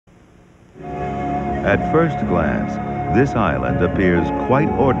At first glance, this island appears quite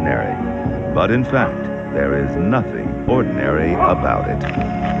ordinary, but in fact, there is nothing ordinary about it.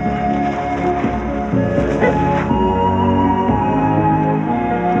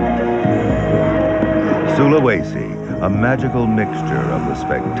 Sulawesi, a magical mixture of the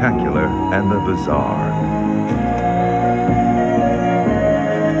spectacular and the bizarre.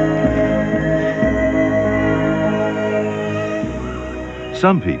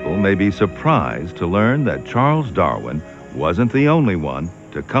 Some people may be surprised to learn that Charles Darwin wasn't the only one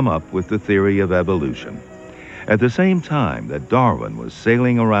to come up with the theory of evolution. At the same time that Darwin was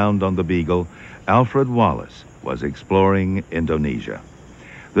sailing around on the Beagle, Alfred Wallace was exploring Indonesia.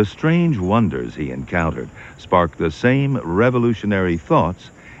 The strange wonders he encountered sparked the same revolutionary thoughts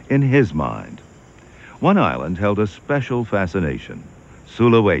in his mind. One island held a special fascination,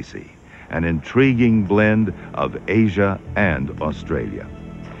 Sulawesi, an intriguing blend of Asia and Australia.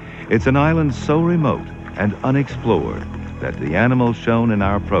 It's an island so remote and unexplored that the animals shown in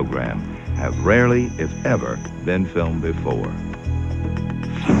our program have rarely, if ever, been filmed before.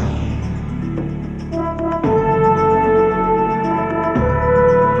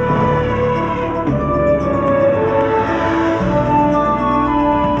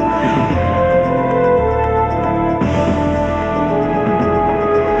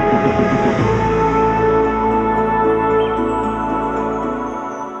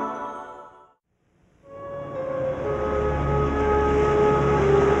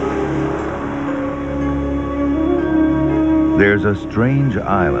 There's a strange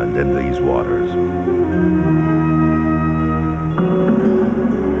island in these waters.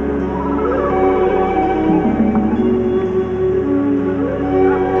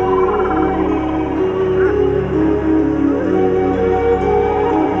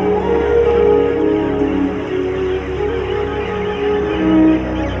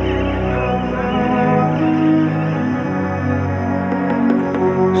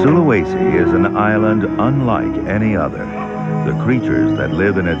 Sulawesi is an island unlike any other. The creatures that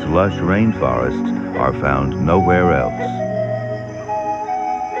live in its lush rainforests are found nowhere else.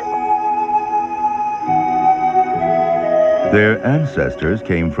 Their ancestors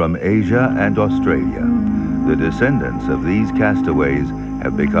came from Asia and Australia. The descendants of these castaways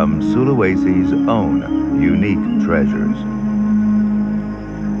have become Sulawesi's own unique treasures.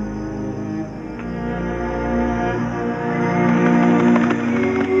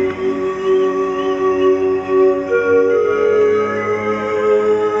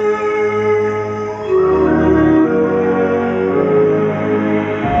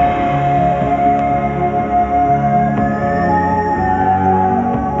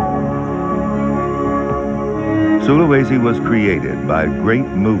 Sulawesi was created by great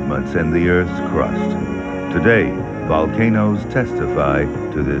movements in the Earth's crust. Today, volcanoes testify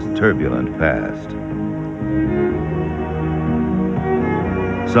to this turbulent past.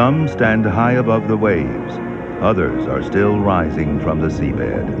 Some stand high above the waves. Others are still rising from the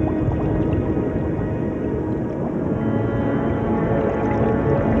seabed.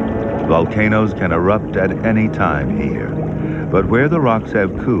 Volcanoes can erupt at any time here, but where the rocks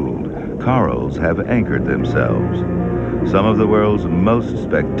have cooled, corals have anchored themselves. Some of the world's most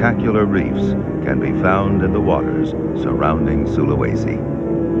spectacular reefs can be found in the waters surrounding Sulawesi.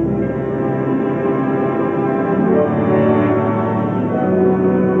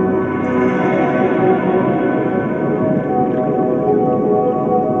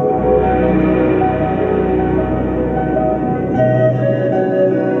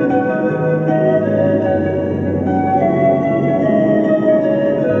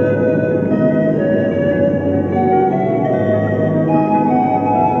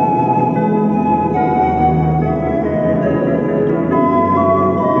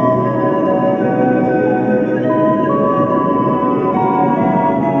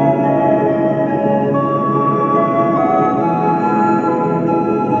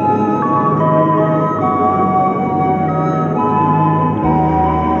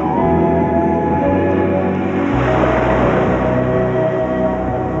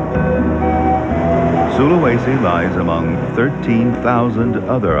 Sulawesi lies among 13,000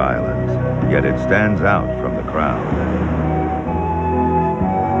 other islands, yet it stands out from the crowd.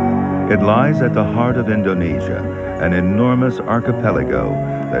 It lies at the heart of Indonesia, an enormous archipelago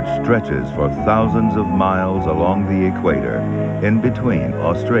that stretches for thousands of miles along the equator in between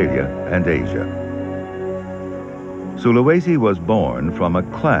Australia and Asia. Sulawesi was born from a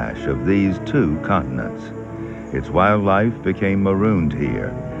clash of these two continents. Its wildlife became marooned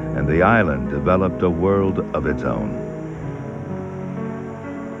here, and the island developed a world of its own.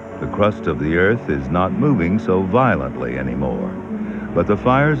 The crust of the earth is not moving so violently anymore. but the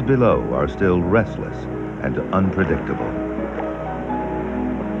fires below are still restless and unpredictable.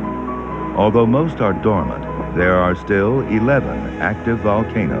 Although most are dormant, there are still 11 active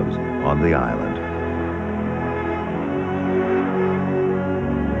volcanoes on the island.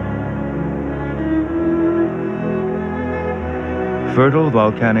 Fertile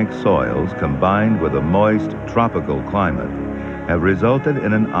volcanic soils combined with a moist tropical climate have resulted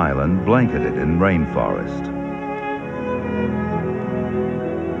in an island blanketed in rainforest.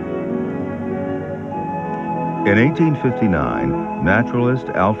 In 1859, naturalist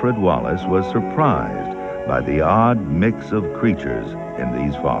Alfred Wallace was surprised by the odd mix of creatures in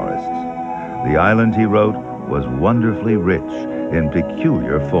these forests. The island, he wrote, was wonderfully rich in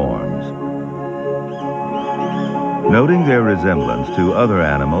peculiar forms. Noting their resemblance to other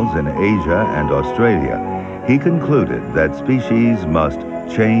animals in Asia and Australia, he concluded that species must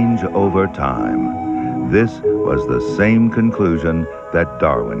change over time. This was the same conclusion that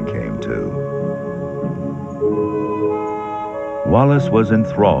Darwin came to. Wallace was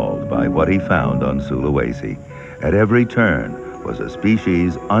enthralled by what he found on Sulawesi. At every turn was a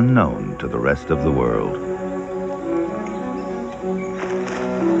species unknown to the rest of the world.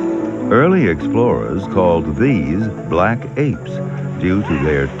 Early explorers called these black apes due to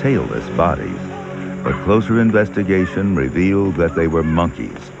their tailless bodies, but closer investigation revealed that they were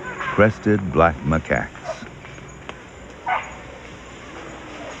monkeys, crested black macaques.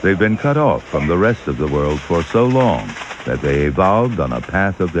 They've been cut off from the rest of the world for so long that they evolved on a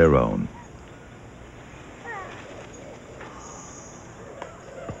path of their own.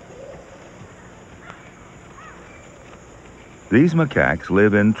 These macaques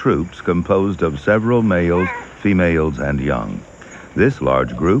live in troops composed of several males, females, and young. This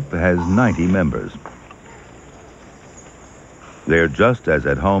large group has 90 members. They're just as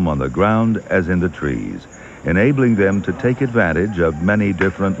at home on the ground as in the trees, enabling them to take advantage of many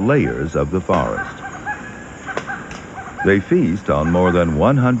different layers of the forest. They feast on more than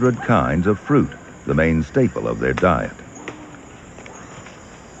 100 kinds of fruit, the main staple of their diet.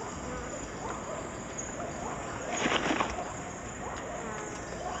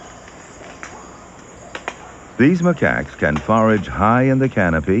 These macaques can forage high in the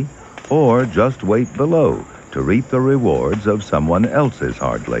canopy or just wait below to reap the rewards of someone else's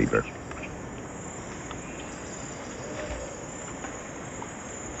hard labor.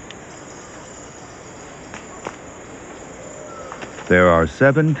 There are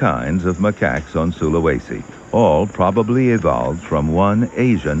 7 kinds of macaques on Sulawesi, all probably evolved from one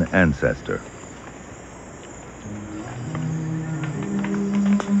Asian ancestor.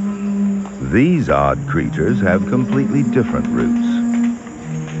 These odd creatures have completely different roots.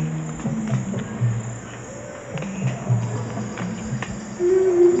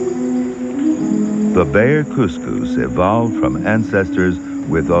 The bear couscous evolved from ancestors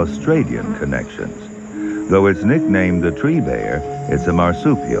with Australian connections. Though it's nicknamed the tree bear, it's a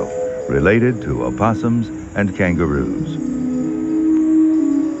marsupial, related to opossums and kangaroos.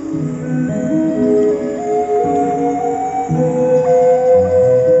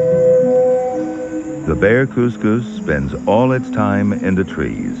 The bear couscous spends all its time in the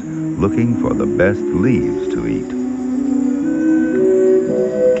trees, looking for the best leaves to eat.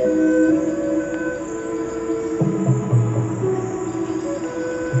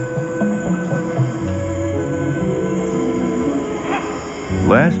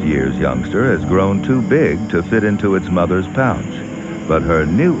 Last year's youngster has grown too big to fit into its mother's pouch, but her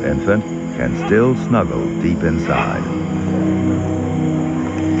new infant can still snuggle deep inside.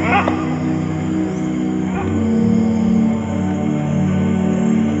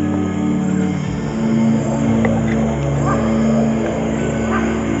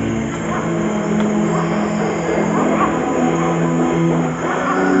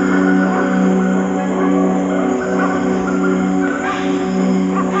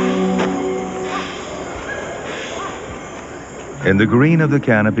 In the green of the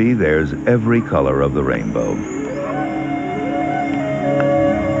canopy, there's every color of the rainbow.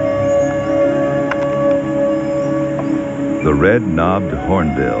 The red-knobbed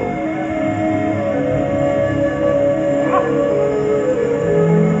hornbill.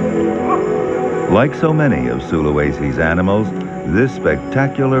 Like so many of Sulawesi's animals, this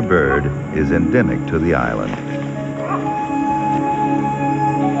spectacular bird is endemic to the island.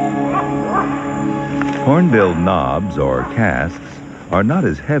 Hornbill knobs, or casques, are not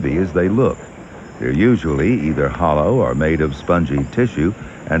as heavy as they look. They're usually either hollow or made of spongy tissue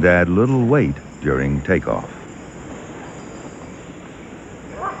and add little weight during takeoff.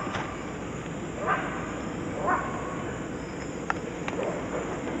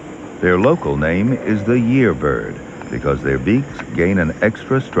 Their local name is the yearbird, because their beaks gain an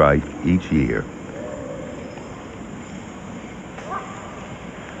extra stripe each year.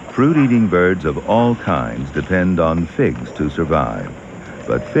 Fruit-eating birds of all kinds depend on figs to survive,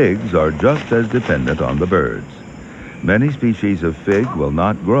 but figs are just as dependent on the birds. Many species of fig will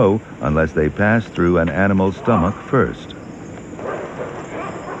not grow unless they pass through an animal's stomach first.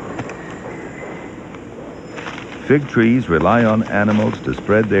 Fig trees rely on animals to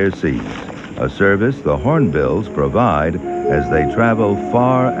spread their seeds, a service the hornbills provide as they travel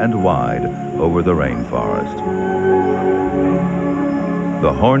far and wide over the rainforest.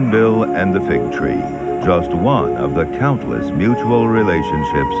 The hornbill and the fig tree, just one of the countless mutual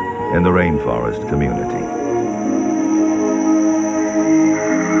relationships in the rainforest community.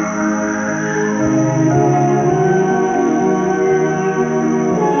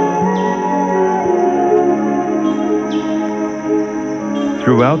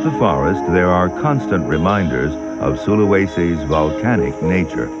 Throughout the forest, there are constant reminders of Sulawesi's volcanic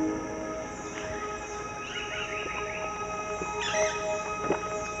nature.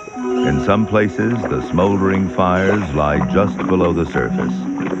 In some places, the smoldering fires lie just below the surface.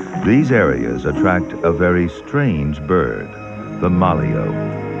 These areas attract a very strange bird, the malio.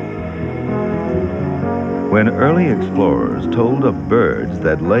 When early explorers told of birds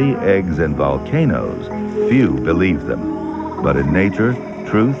that lay eggs in volcanoes, few believed them. But in nature,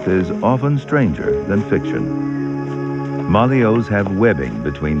 truth is often stranger than fiction. Malios have webbing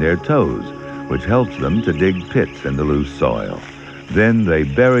between their toes, which helps them to dig pits in the loose soil. Then they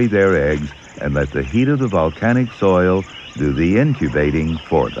bury their eggs and let the heat of the volcanic soil do the incubating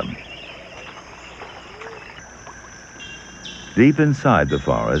for them. Deep inside the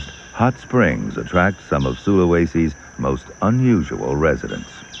forest, hot springs attract some of Sulawesi's most unusual residents.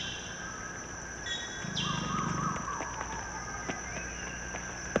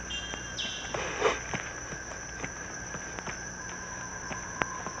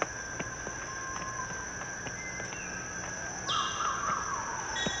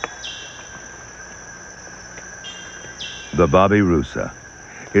 The babirusa.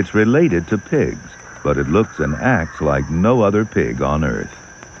 It's related to pigs, but it looks and acts like no other pig on earth.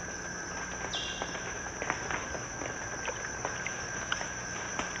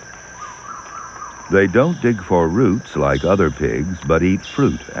 They don't dig for roots like other pigs, but eat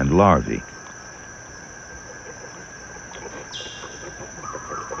fruit and larvae.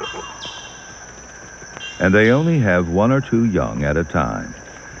 And they only have 1 or 2 young at a time.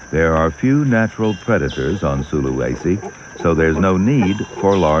 There are few natural predators on Sulawesi, so there's no need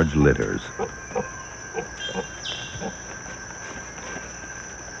for large litters.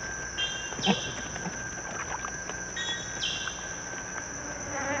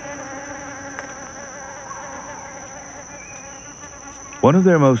 One of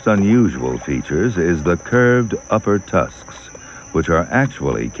their most unusual features is the curved upper tusks, which are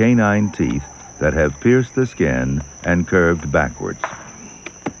actually canine teeth that have pierced the skin and curved backwards.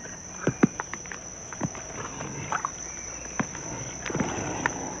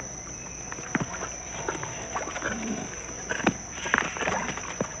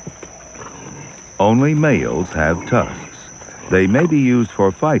 Only males have tusks. They may be used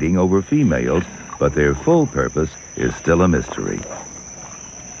for fighting over females, but their full purpose is still a mystery.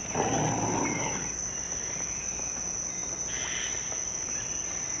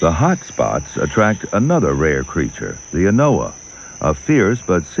 The hot spots attract another rare creature, the anoa, a fierce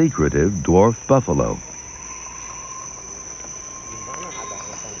but secretive dwarf buffalo.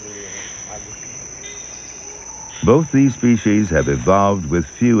 Both these species have evolved with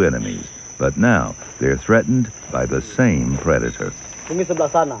few enemies, but now they're threatened by the same predator. Ini sebelah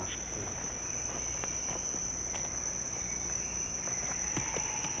sana.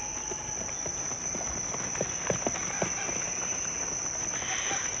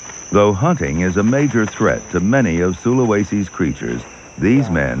 Though hunting is a major threat to many of Sulawesi's creatures, these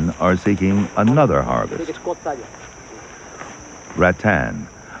men are seeking another harvest. Rattan,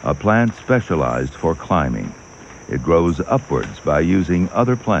 a plant specialized for climbing. It grows upwards by using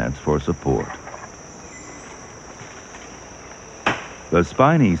other plants for support. The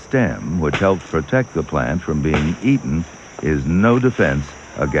spiny stem, which helps protect the plant from being eaten, is no defense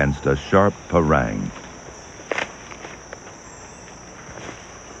against a sharp parang.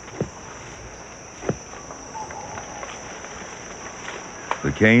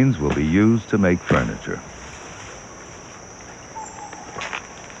 The canes will be used to make furniture.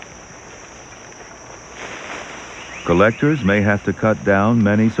 Collectors may have to cut down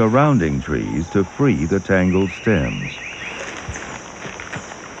many surrounding trees to free the tangled stems.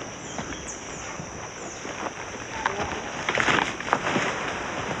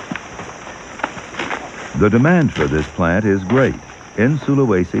 The demand for this plant is great in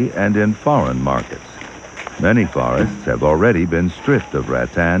Sulawesi and in foreign markets. Many forests have already been stripped of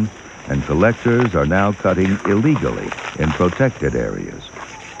rattan, and collectors are now cutting illegally in protected areas.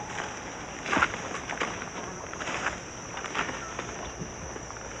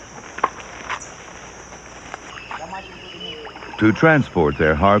 To transport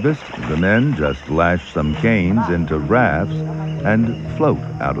their harvest, the men just lash some canes into rafts and float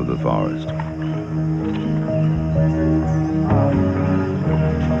out of the forest.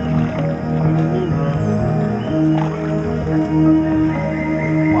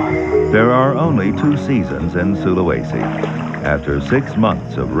 There are only 2 seasons in Sulawesi. After 6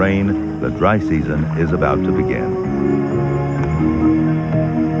 months of rain, the dry season is about to begin.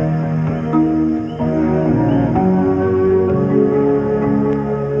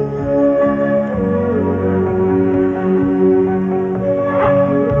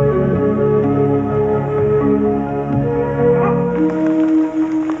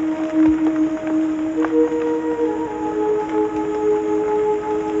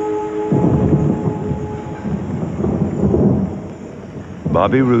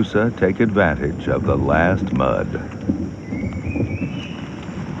 Babirusa take advantage of the last mud.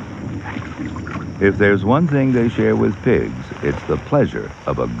 If there's one thing they share with pigs, it's the pleasure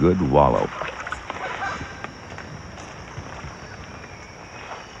of a good wallow.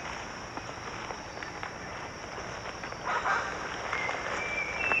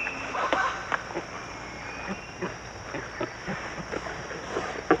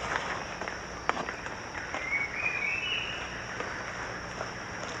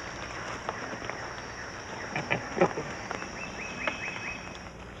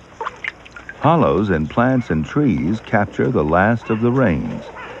 Hollows in plants and trees capture the last of the rains.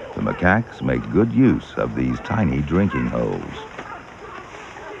 The macaques make good use of these tiny drinking holes.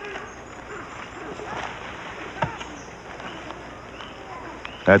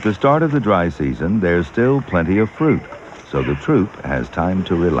 At the start of the dry season, there's still plenty of fruit, so the troop has time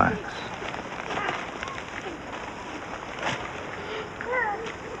to relax.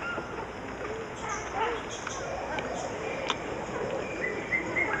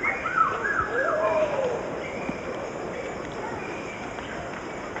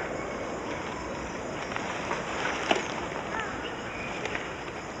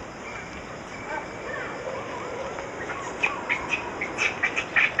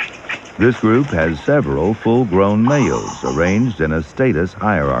 This group has several full-grown males arranged in a status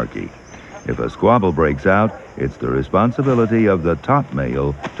hierarchy. If a squabble breaks out, it's the responsibility of the top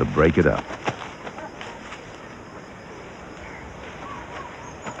male to break it up.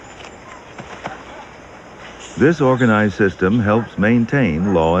 This organized system helps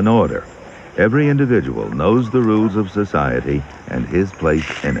maintain law and order. Every individual knows the rules of society and his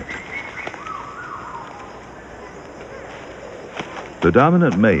place in it. The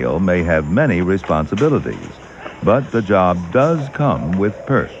dominant male may have many responsibilities, but the job does come with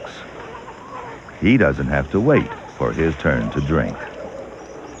perks. He doesn't have to wait for his turn to drink.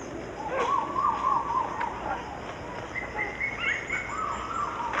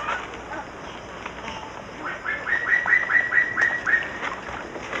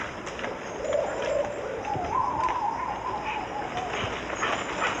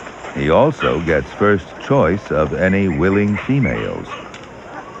 He also gets first choice of any willing females.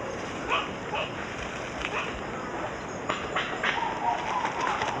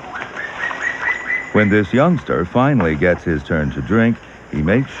 When this youngster finally gets his turn to drink, he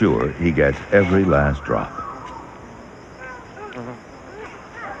makes sure he gets every last drop.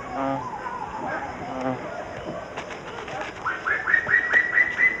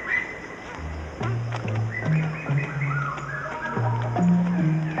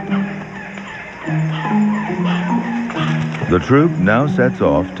 The troop now sets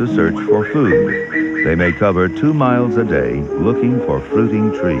off to search for food. They may cover 2 miles a day looking for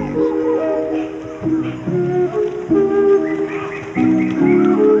fruiting trees.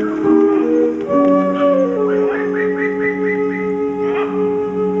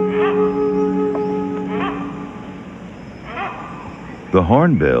 The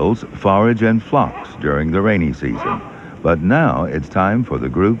hornbills forage in flocks during the rainy season, but now it's time for the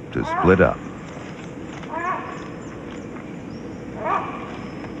group to split up.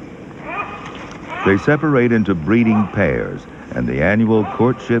 They separate into breeding pairs, and the annual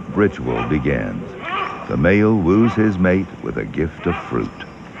courtship ritual begins. The male woos his mate with a gift of fruit.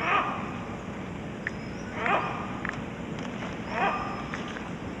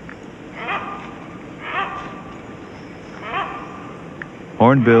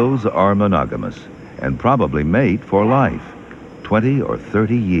 Hornbills are monogamous and probably mate for life, 20 or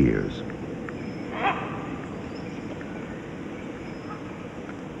 30 years.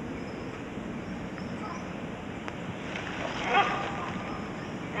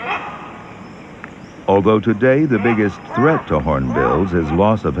 Although today the biggest threat to hornbills is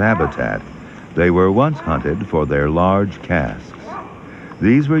loss of habitat, they were once hunted for their large casques.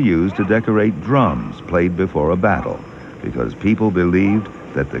 These were used to decorate drums played before a battle because people believed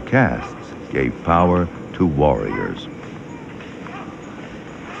that the casques gave power to warriors.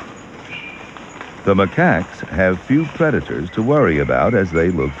 The macaques have few predators to worry about as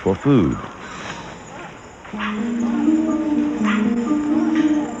they look for food.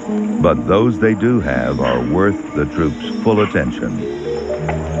 But those they do have are worth the troops' full attention.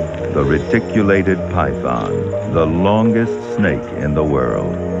 The reticulated python, the longest snake in the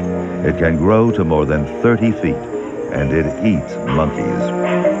world. It can grow to more than 30 feet, and it eats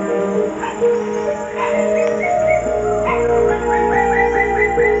monkeys.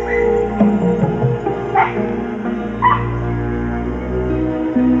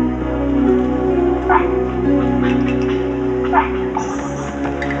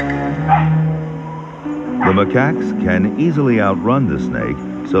 The macaques can easily outrun the snake,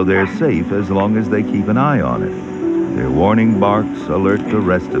 so they're safe as long as they keep an eye on it. Their warning barks alert the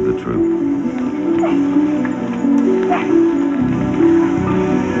rest of the troop.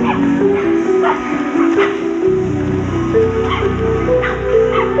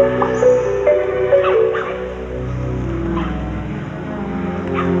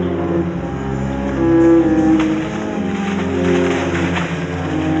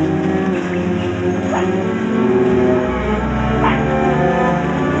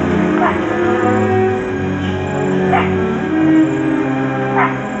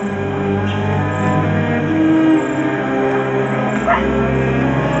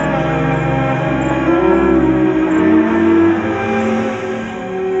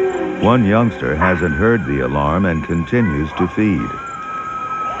 One youngster hasn't heard the alarm and continues to feed.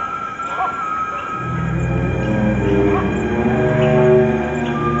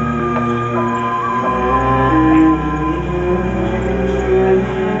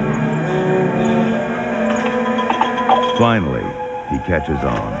 Finally, he catches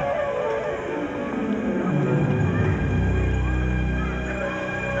on.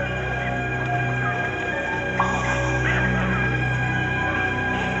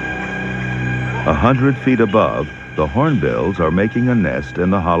 A 100 feet above, the hornbills are making a nest in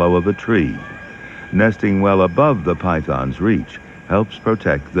the hollow of a tree. Nesting well above the python's reach helps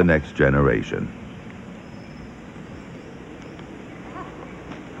protect the next generation.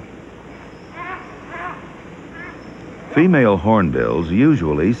 Female hornbills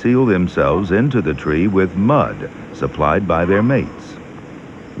usually seal themselves into the tree with mud supplied by their mates.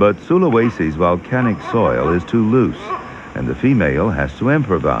 But Sulawesi's volcanic soil is too loose, and the female has to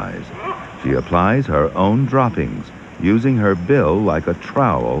improvise. She applies her own droppings, using her bill like a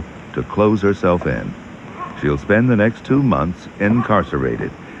trowel to close herself in. She'll spend the next 2 months incarcerated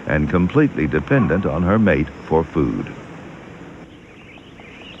and completely dependent on her mate for food.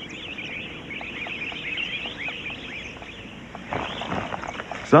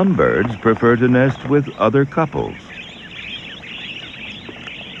 Some birds prefer to nest with other couples.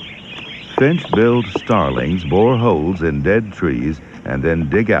 Finch-billed starlings bore holes in dead trees and then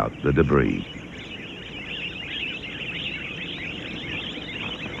dig out the debris.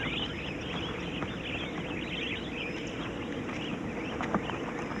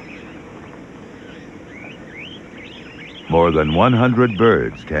 More than 100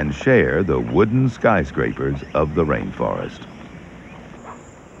 birds can share the wooden skyscrapers of the rainforest.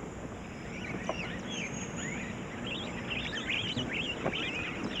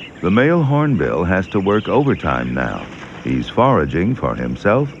 The male hornbill has to work overtime now. He's foraging for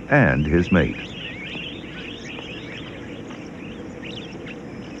himself and his mate.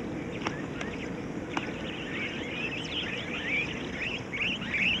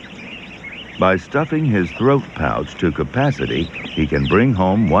 By stuffing his throat pouch to capacity, he can bring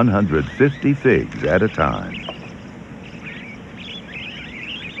home 150 figs at a time.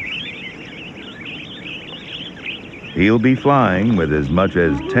 He'll be flying with as much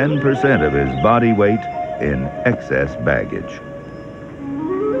as 10% of his body weight in excess baggage.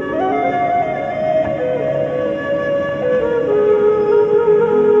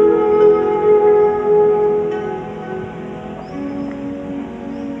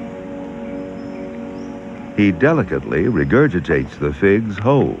 He delicately regurgitates the figs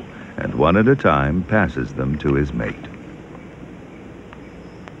whole and one at a time passes them to his mate.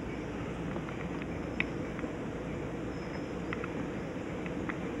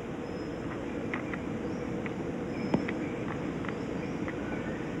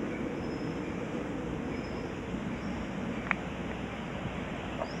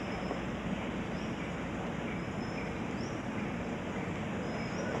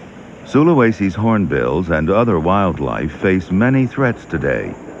 Sulawesi's hornbills and other wildlife face many threats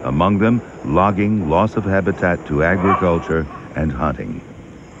today, among them logging, loss of habitat to agriculture, and hunting.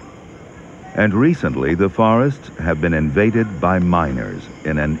 And recently, the forests have been invaded by miners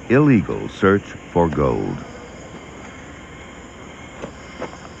in an illegal search for gold.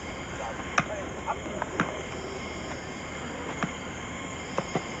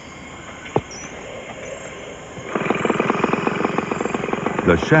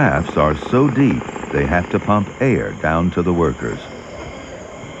 The shafts are so deep, they have to pump air down to the workers.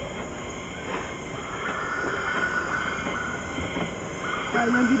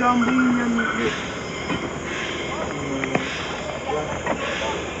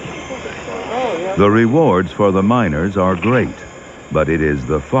 The rewards for the miners are great, but it is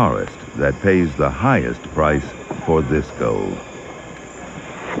the forest that pays the highest price for this gold.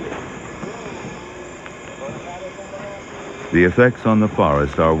 The effects on the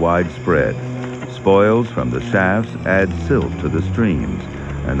forest are widespread. Spoils from the shafts add silt to the streams,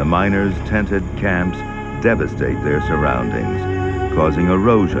 and the miners' tented camps devastate their surroundings, causing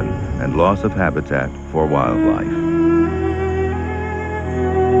erosion and loss of habitat for wildlife.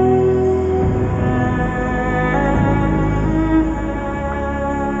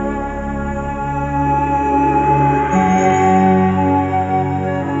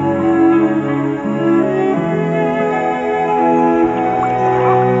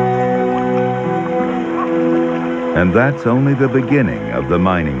 And that's only the beginning of the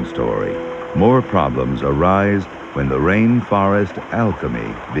mining story. More problems arise when the rainforest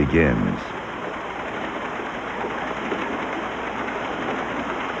alchemy begins.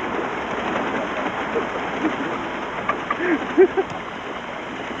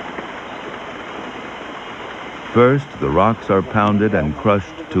 First, the rocks are pounded and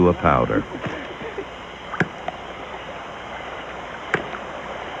crushed to a powder.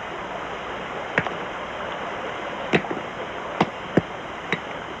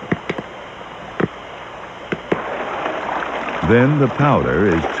 Then the powder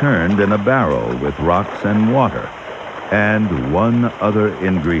is churned in a barrel with rocks and water, and one other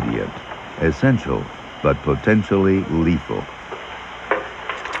ingredient, essential but potentially lethal.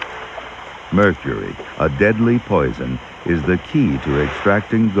 Mercury, a deadly poison, is the key to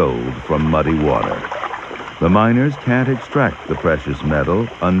extracting gold from muddy water. The miners can't extract the precious metal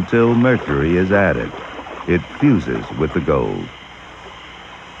until mercury is added. It fuses with the gold.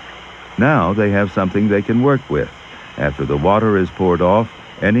 Now they have something they can work with. After the water is poured off,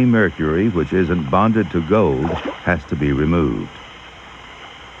 any mercury which isn't bonded to gold has to be removed.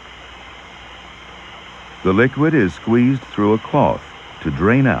 The liquid is squeezed through a cloth to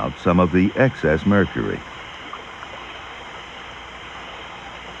drain out some of the excess mercury.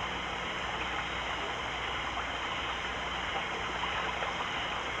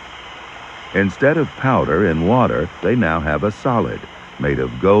 Instead of powder in water, they now have a solid made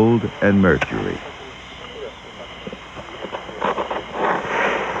of gold and mercury.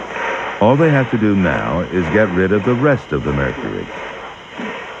 All they have to do now is get rid of the rest of the mercury.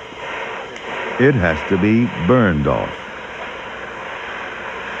 It has to be burned off.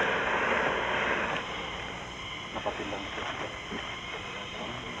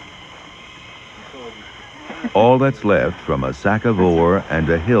 All that's left from a sack of ore and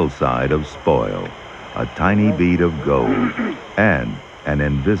a hillside of spoil, a tiny bead of gold, and an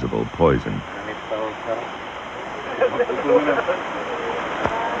invisible poison.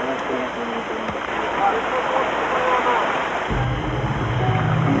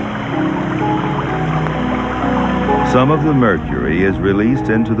 Some of the mercury is released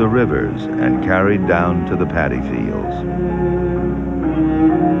into the rivers and carried down to the paddy fields.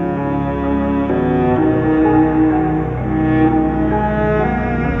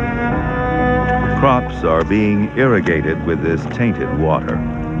 Crops are being irrigated with this tainted water.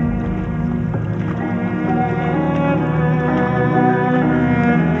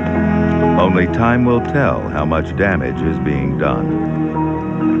 Only time will tell how much damage is being done.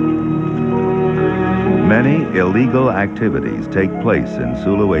 Many illegal activities take place in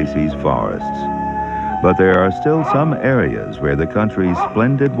Sulawesi's forests, but there are still some areas where the country's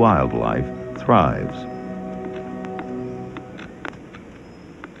splendid wildlife thrives.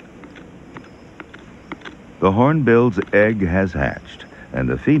 The hornbill's egg has hatched, and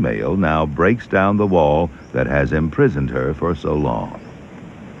the female now breaks down the wall that has imprisoned her for so long.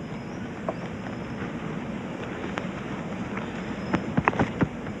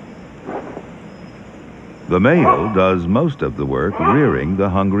 The male does most of the work rearing the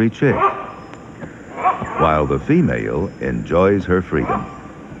hungry chick, while the female enjoys her freedom.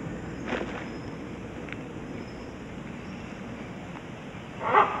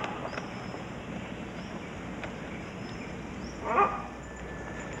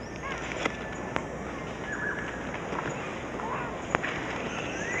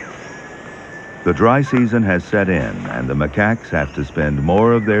 The dry season has set in, and the macaques have to spend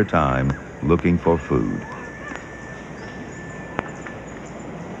more of their time looking for food.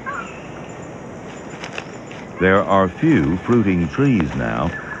 There are few fruiting trees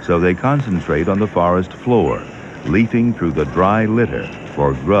now, so they concentrate on the forest floor, leafing through the dry litter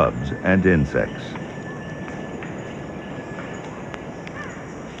for grubs and insects.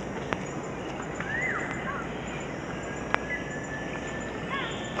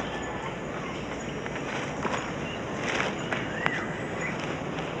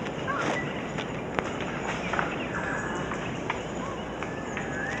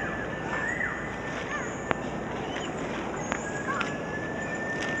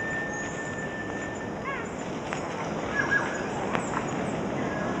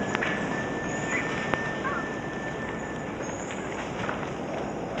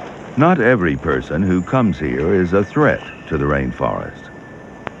 Not every person who comes here is a threat to the rainforest.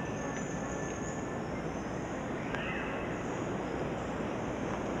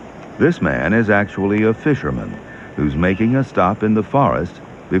 This man is actually a fisherman who's making a stop in the forest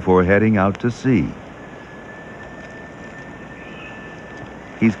before heading out to sea.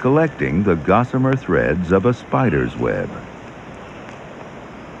 He's collecting the gossamer threads of a spider's web.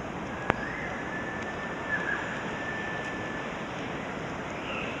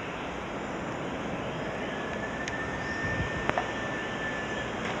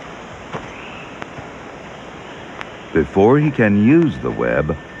 Before he can use the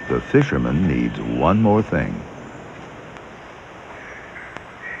web, the fisherman needs one more thing.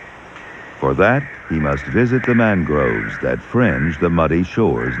 For that, he must visit the mangroves that fringe the muddy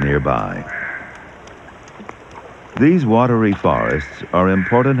shores nearby. These watery forests are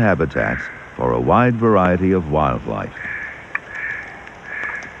important habitats for a wide variety of wildlife.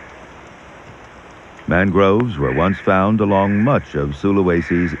 Mangroves were once found along much of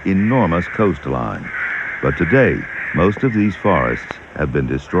Sulawesi's enormous coastline, but today, most of these forests have been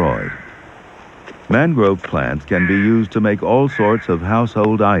destroyed. Mangrove plants can be used to make all sorts of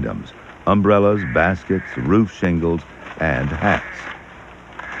household items: umbrellas, baskets, roof shingles, and hats.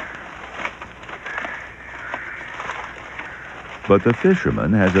 But the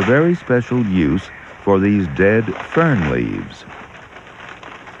fisherman has a very special use for these dead fern leaves.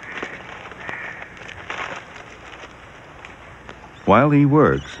 While he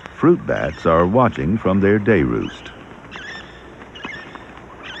works, fruit bats are watching from their day roost.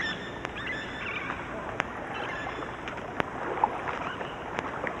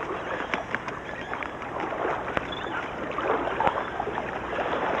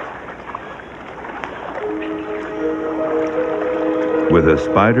 With a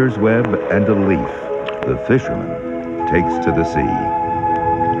spider's web and a leaf, the fisherman takes to the sea.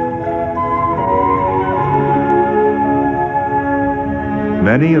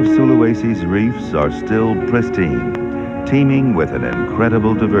 Many of Sulawesi's reefs are still pristine, teeming with an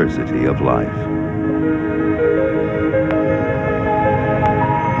incredible diversity of life.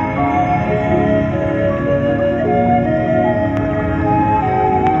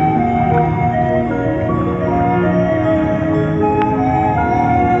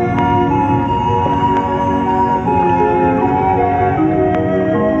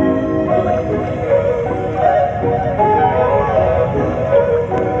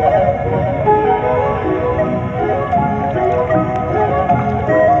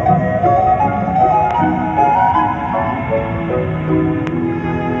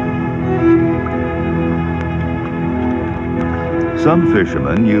 Some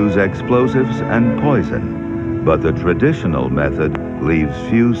fishermen use explosives and poison, but the traditional method leaves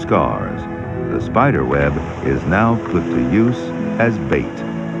few scars. The spider web is now put to use as bait.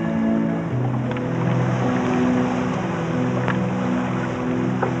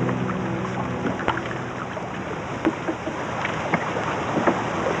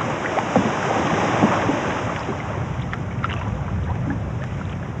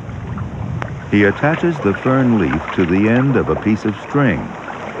 He attaches the fern leaf to the end of a piece of string.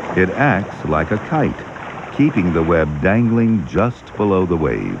 It acts like a kite, keeping the web dangling just below the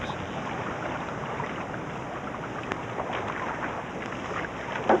waves.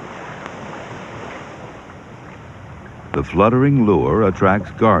 The fluttering lure attracts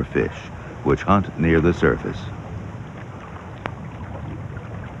garfish, which hunt near the surface.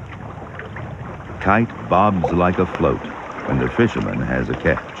 The kite bobs like a float when the fisherman has a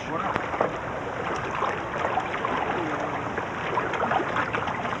catch.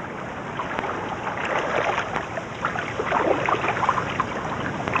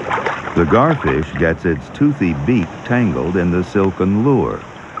 The garfish gets its toothy beak tangled in the silken lure.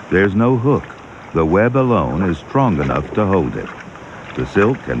 There's no hook. The web alone is strong enough to hold it. The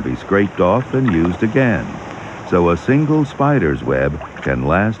silk can be scraped off and used again, so a single spider's web can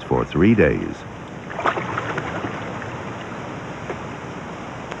last for 3 days.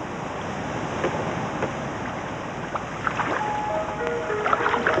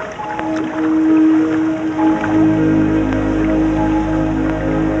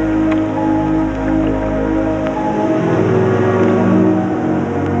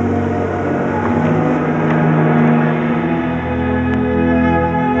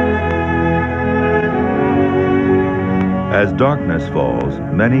 As darkness falls,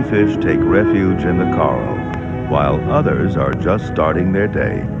 many fish take refuge in the coral, while others are just starting their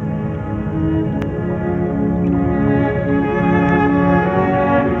day.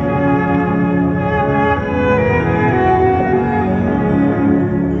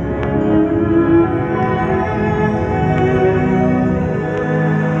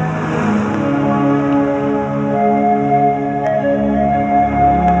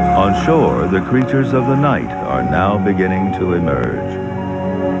 On shore, the creatures of the night are now beginning to emerge.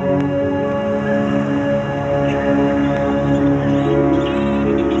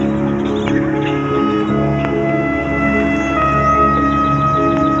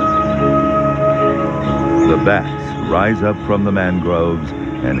 The bats rise up from the mangroves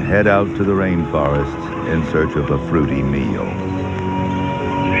and head out to the rainforests in search of a fruity meal.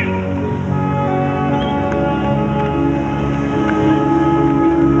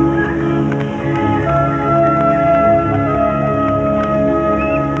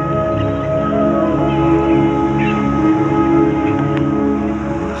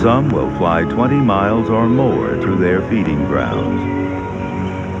 Some will fly 20 miles or more to their feeding grounds.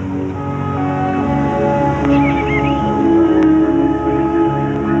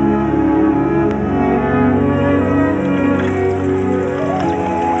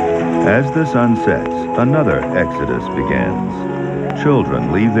 As the sun sets, another exodus begins.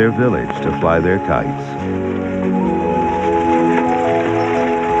 Children leave their village to fly their kites.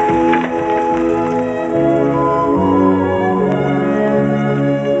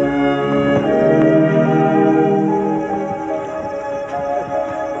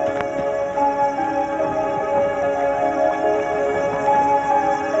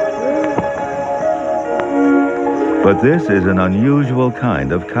 But this is an unusual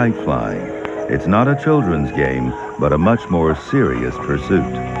kind of kite flying. It's not a children's game, but a much more serious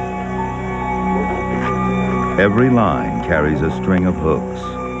pursuit. Every line carries a string of hooks.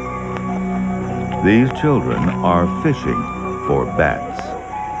 These children are fishing for bats.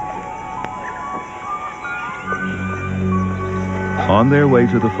 On their way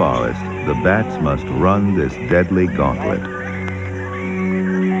to the forest, the bats must run this deadly gauntlet.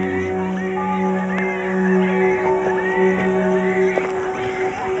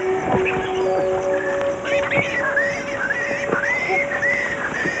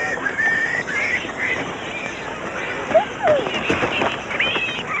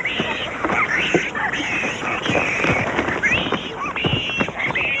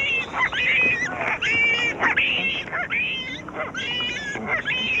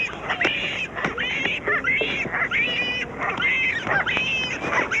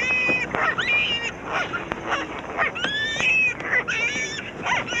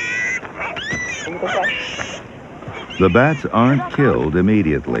 The bats aren't killed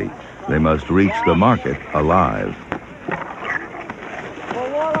immediately. They must reach the market alive.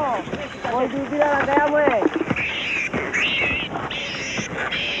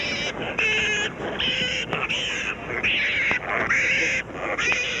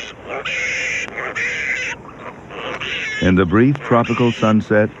 In the brief tropical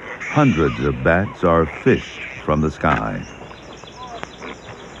sunset, hundreds of bats are fished from the sky.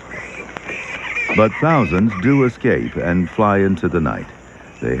 But thousands do escape and fly into the night.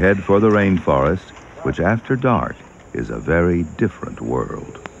 They head for the rainforest, which after dark is a very different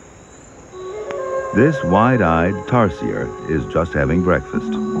world. This wide-eyed tarsier is just having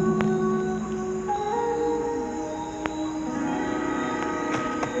breakfast.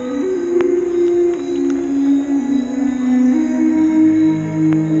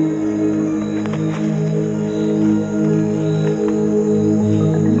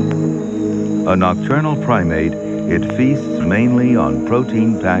 A nocturnal primate, it feasts mainly on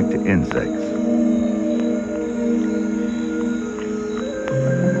protein-packed insects.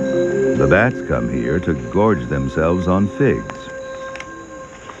 The bats come here to gorge themselves on figs.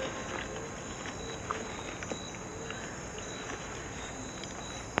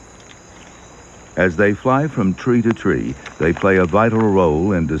 As they fly from tree to tree, they play a vital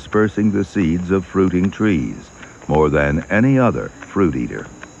role in dispersing the seeds of fruiting trees, more than any other fruit eater.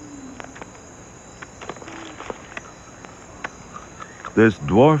 This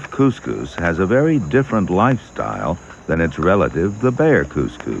dwarf cuscus has a very different lifestyle than its relative, the bear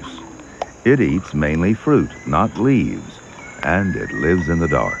cuscus. It eats mainly fruit, not leaves, and it lives in the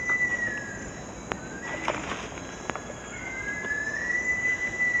dark.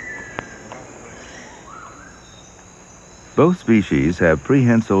 Both species have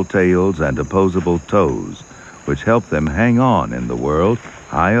prehensile tails and opposable toes, which help them hang on in the world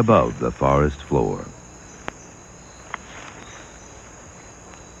high above the forest floor.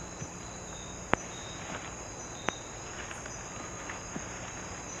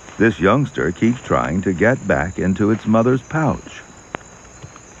 This youngster keeps trying to get back into its mother's pouch.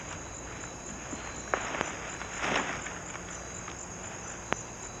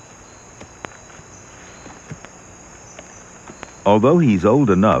 Although he's old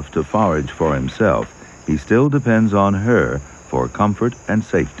enough to forage for himself, he still depends on her for comfort and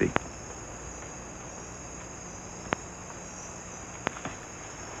safety.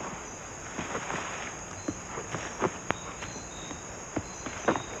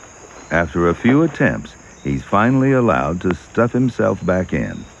 After a few attempts, he's finally allowed to stuff himself back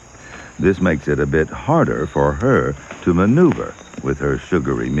in. This makes it a bit harder for her to maneuver with her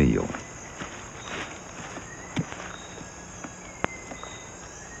sugary meal.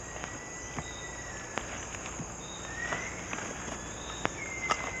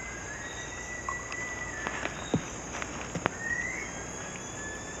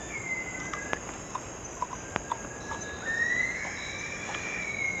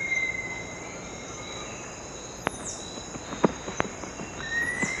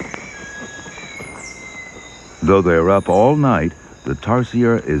 Though they're up all night, the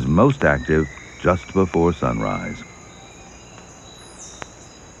tarsier is most active just before sunrise.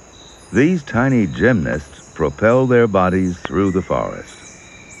 These tiny gymnasts propel their bodies through the forest.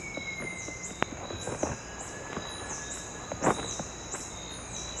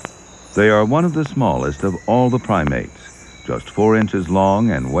 They are one of the smallest of all the primates. Just 4 inches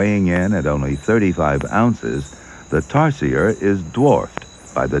long and weighing in at only 35 ounces, the tarsier is dwarfed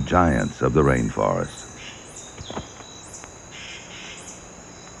by the giants of the rainforest.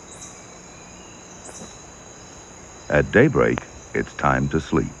 At daybreak, it's time to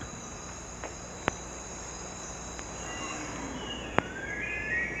sleep.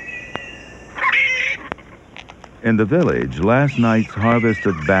 In the village, last night's harvest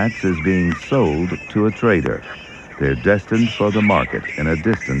of bats is being sold to a trader. They're destined for the market in a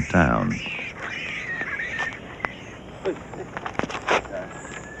distant town.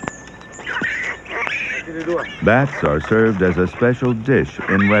 Bats are served as a special dish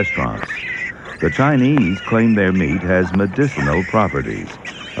in restaurants. The Chinese claim their meat has medicinal properties,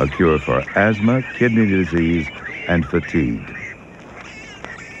 a cure for asthma, kidney disease, and fatigue.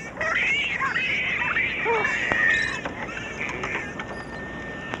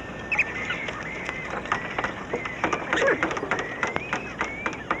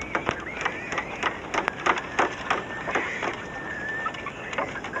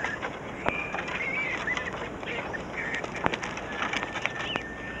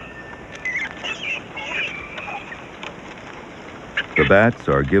 The bats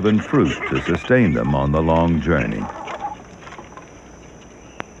are given fruit to sustain them on the long journey.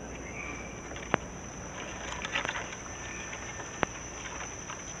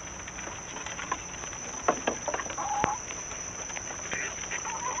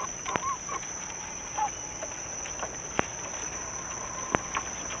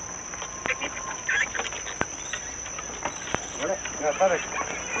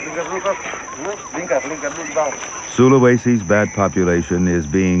 Sulawesi's bat population is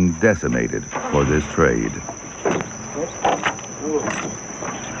being decimated for this trade.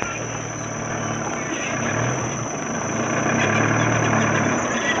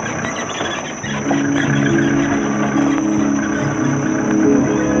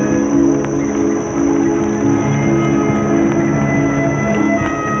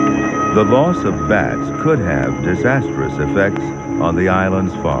 The loss of bats could have disastrous effects on the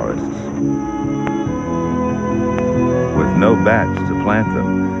island's forests. With no bats to plant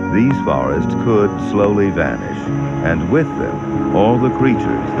them, these forests could slowly vanish, and with them, all the creatures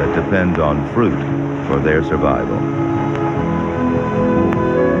that depend on fruit for their survival.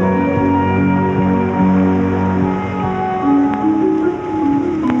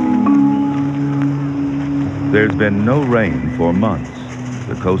 There's been no rain for months.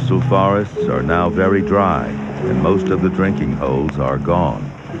 The coastal forests are now very dry, and most of the drinking holes are gone.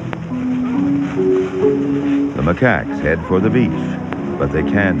 The macaques head for the beach, but they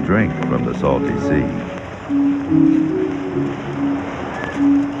can't drink from the salty sea.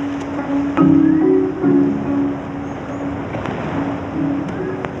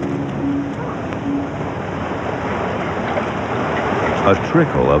 A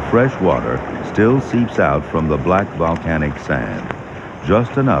trickle of fresh water still seeps out from the black volcanic sand,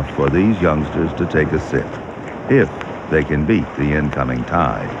 just enough for these youngsters to take a sip, if they can beat the incoming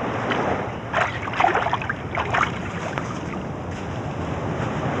tide.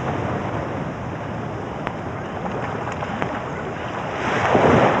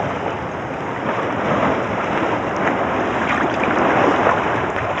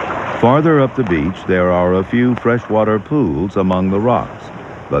 Farther up the beach, there are a few freshwater pools among the rocks,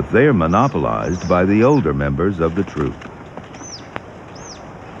 but they're monopolized by the older members of the troop.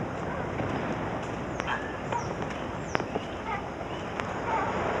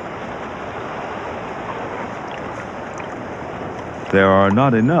 There are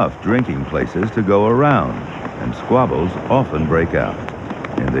not enough drinking places to go around, and squabbles often break out.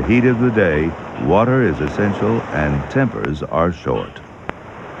 In the heat of the day, water is essential and tempers are short.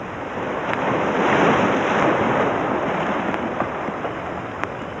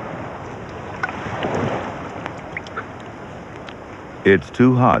 It's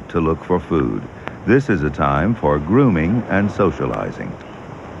too hot to look for food. This is a time for grooming and socializing.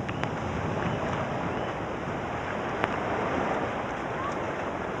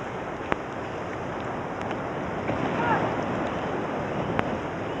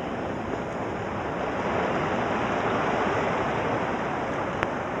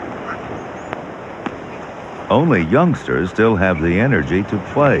 Only youngsters still have the energy to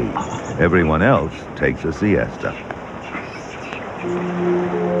play. Everyone else takes a siesta.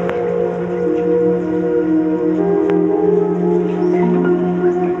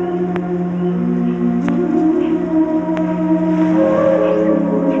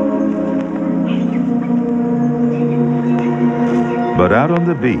 But out on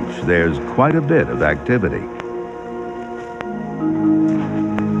the beach, there's quite a bit of activity.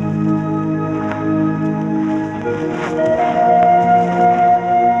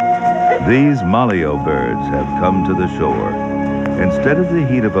 These malio birds have come to the shore. Instead of the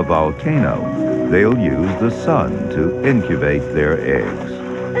heat of a volcano, they'll use the sun to incubate their eggs.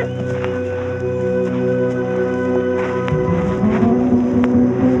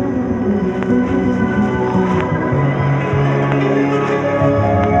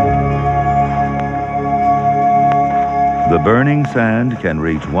 The burning sand can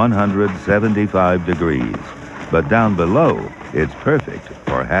reach 175 degrees, but down below, it's perfect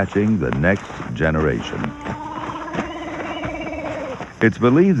for hatching the next generation. It's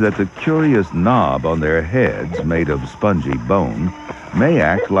believed that the curious knob on their heads, made of spongy bone, may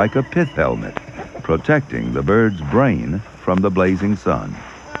act like a pith helmet, protecting the bird's brain from the blazing sun.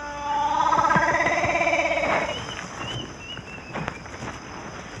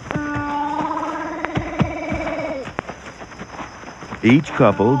 Each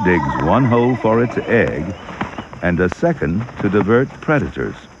couple digs one hole for its egg and a second to divert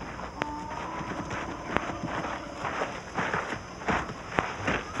predators.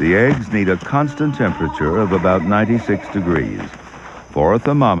 The eggs need a constant temperature of about 96 degrees. For a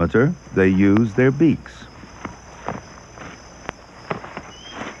thermometer, they use their beaks.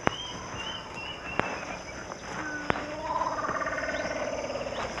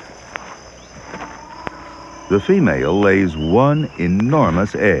 The female lays one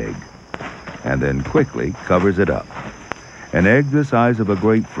enormous egg and then quickly covers it up. An egg the size of a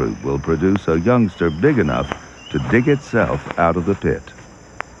grapefruit will produce a youngster big enough to dig itself out of the pit.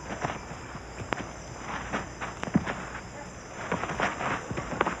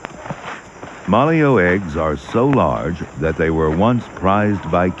 Malio eggs are so large that they were once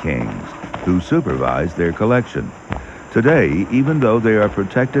prized by kings, who supervised their collection. Today, even though they are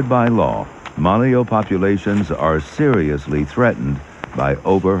protected by law, Malio populations are seriously threatened by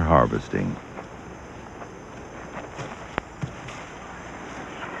over-harvesting.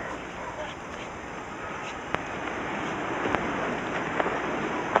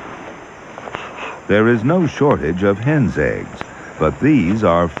 There is no shortage of hen's eggs, but these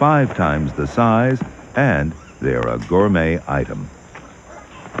are 5 times the size and they're a gourmet item.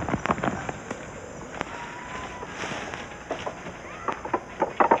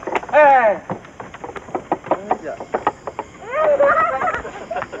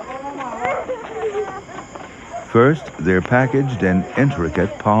 First, they're packaged in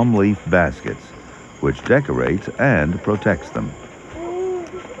intricate palm leaf baskets, which decorates and protects them.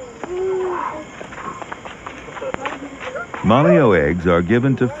 Malio eggs are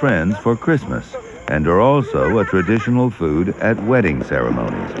given to friends for Christmas and are also a traditional food at wedding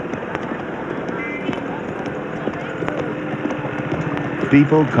ceremonies.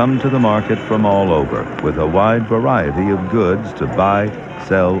 People come to the market from all over with a wide variety of goods to buy,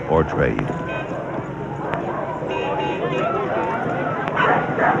 sell, or trade.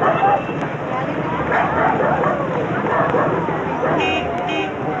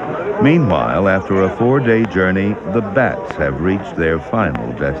 Meanwhile, after a 4-day journey, the bats have reached their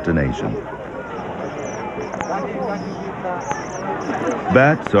final destination.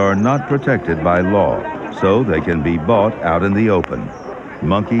 Bats are not protected by law, so they can be bought out in the open.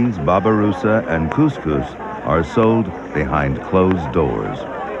 Monkeys, babirusa, and couscous are sold behind closed doors.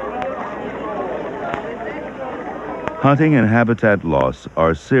 Hunting and habitat loss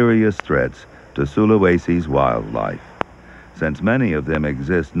are serious threats to Sulawesi's wildlife. Since many of them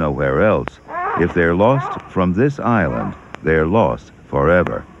exist nowhere else, if they're lost from this island, they're lost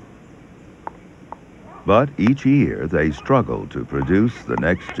forever. But each year they struggle to produce the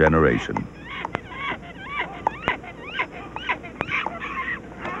next generation.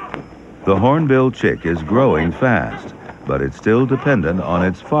 The hornbill chick is growing fast, but it's still dependent on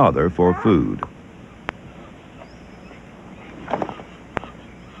its father for food.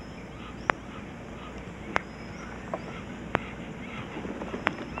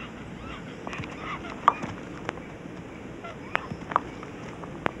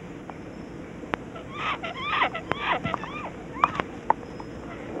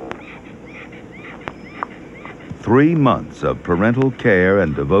 Three months of parental care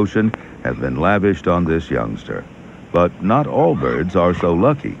and devotion have been lavished on this youngster. But not all birds are so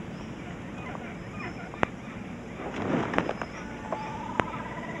lucky.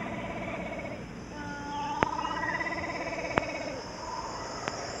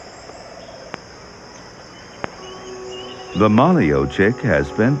 The malio chick has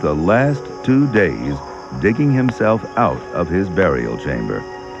spent the last 2 days digging himself out of his burial chamber.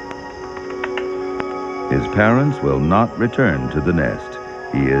 His parents will not return to the nest.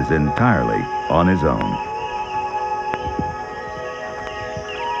 He is entirely on his own.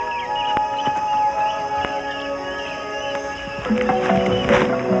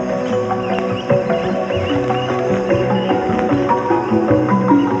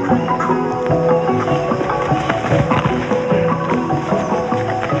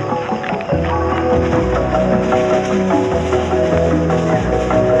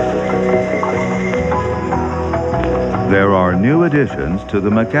 There are new additions to the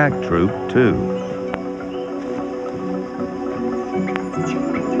macaque troop, too.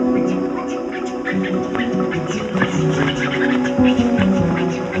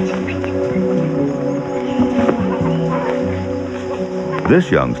 This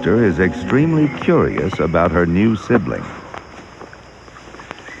youngster is extremely curious about her new sibling.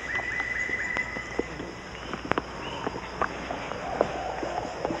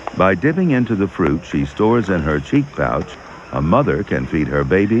 By dipping into the fruit she stores in her cheek pouch, a mother can feed her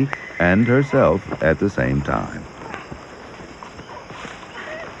baby and herself at the same time.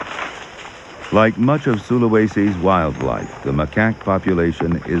 Like much of Sulawesi's wildlife, the macaque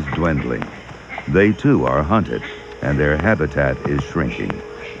population is dwindling. They too are hunted, and their habitat is shrinking.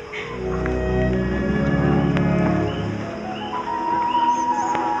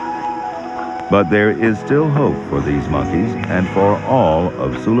 But there is still hope for these monkeys and for all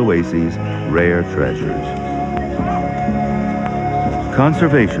of Sulawesi's rare treasures.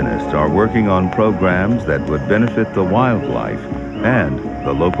 Conservationists are working on programs that would benefit the wildlife and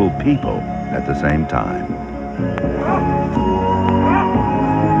the local people at the same time.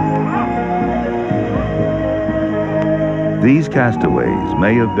 These castaways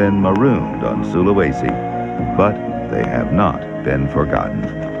may have been marooned on Sulawesi, but they have not been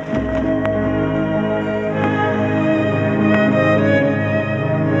forgotten.